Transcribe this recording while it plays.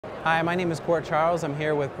Hi, my name is Cort Charles. I'm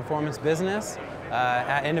here with Performance Business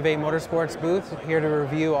at Innovate Motorsports booth, here to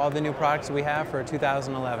review all the new products we have for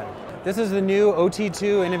 2011. This is the new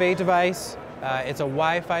OT2 Innovate device. It's a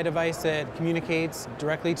Wi-Fi device that communicates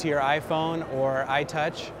directly to your iPhone or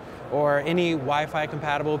iTouch or any Wi-Fi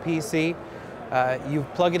compatible PC. You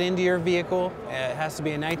plug it into your vehicle. It has to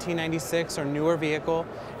be a 1996 or newer vehicle,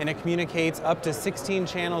 and it communicates up to 16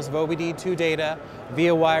 channels of OBD2 data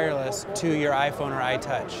via wireless to your iPhone or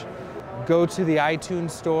iTouch. Go to the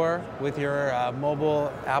iTunes store with your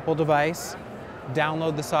mobile Apple device,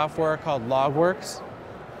 download the software called Logworks,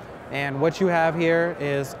 and what you have here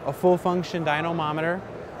is a full function dynamometer,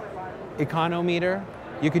 econometer.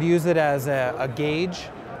 You could use it as a gauge.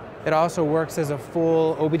 It also works as a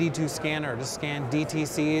full OBD2 scanner to scan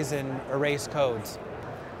DTCs and erase codes.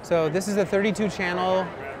 So this is a 32-channel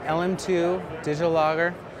LM2 digital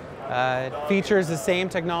logger. It features the same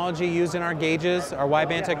technology used in our gauges, our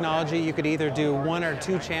wideband technology. You could either do 1 or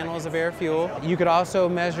 2 channels of air fuel. You could also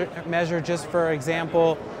measure just for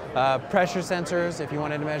example, pressure sensors if you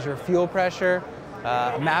wanted to measure fuel pressure,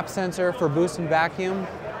 a map sensor for boost and vacuum.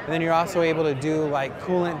 And then you're also able to do like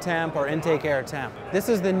coolant temp or intake air temp. This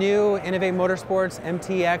is the new Innovate Motorsports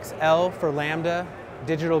MTX-L for Lambda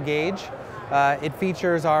digital gauge. It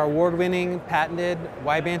features our award-winning patented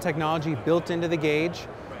wideband technology built into the gauge,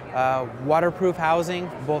 waterproof housing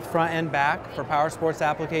both front and back for power sports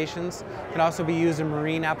applications. It can also be used in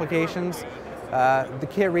marine applications. The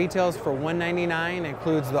kit retails for $199,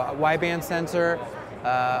 includes the wideband sensor,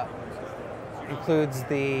 includes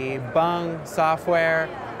the bung software,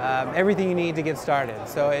 everything you need to get started.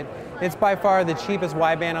 So it's by far the cheapest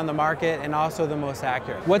wideband on the market and also the most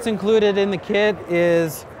accurate. What's included in the kit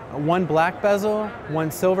is 1 black bezel,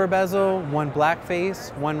 1 silver bezel, 1 black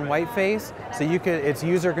face, 1 white face. So it's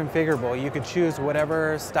user configurable. You could choose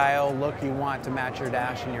whatever style look you want to match your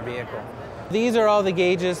dash in your vehicle. These are all the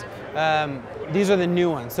gauges. These are the new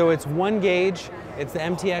ones. So it's 1 gauge. It's the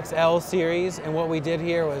MTX-L series, and what we did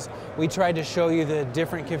here was we tried to show you the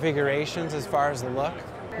different configurations as far as the look.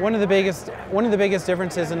 One of the biggest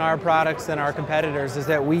differences in our products than our competitors is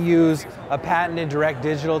that we use a patented direct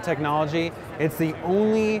digital technology. It's the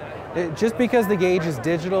only, just because the gauge is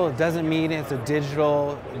digital, it doesn't mean it's a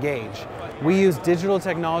digital gauge. We use digital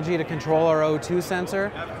technology to control our O2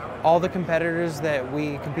 sensor. All the competitors that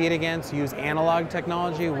we compete against use analog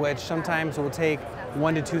technology, which sometimes will take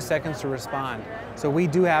 1 to 2 seconds to respond. So we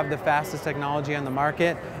do have the fastest technology on the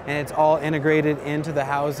market, and it's all integrated into the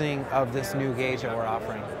housing of this new gauge that we're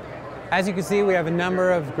offering. As you can see, we have a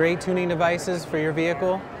number of great tuning devices for your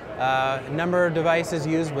vehicle. A number of devices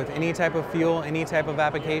used with any type of fuel, any type of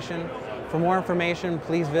application. For more information,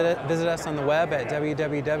 please visit us on the web at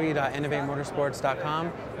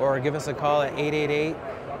www.innovatemotorsports.com or give us a call at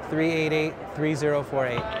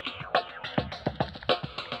 888-388-3048.